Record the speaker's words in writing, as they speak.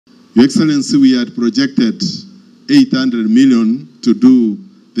Your Excellency, we had projected 800 million to do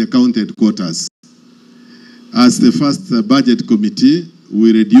the county headquarters. As the first budget committee,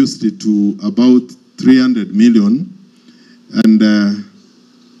 we reduced it to about 300 million, and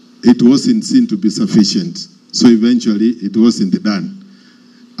it wasn't seen to be sufficient. So eventually, it wasn't done.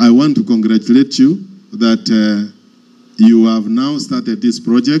 I want to congratulate you that you have now started this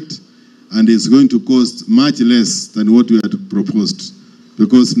project, and it's going to cost much less than what we had proposed,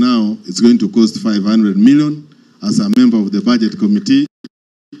 because now it's going to cost 500 million. As a member of the budget committee,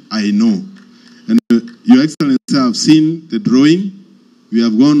 I know. And Your Excellency, I've seen the drawing. We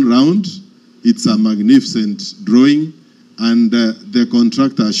have gone round. It's a magnificent drawing, and the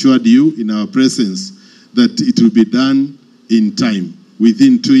contractor assured you in our presence that it will be done in time.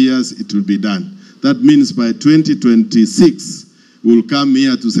 Within 2 years, it will be done. That means by 2026, we'll come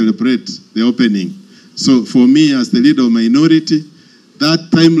here to celebrate the opening. So for me, as the leader of minority,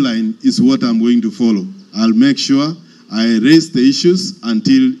 that timeline is what I'm going to follow. I'll make sure I raise the issues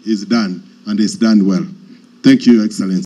until it's done, and it's done well. Thank you, Your Excellency.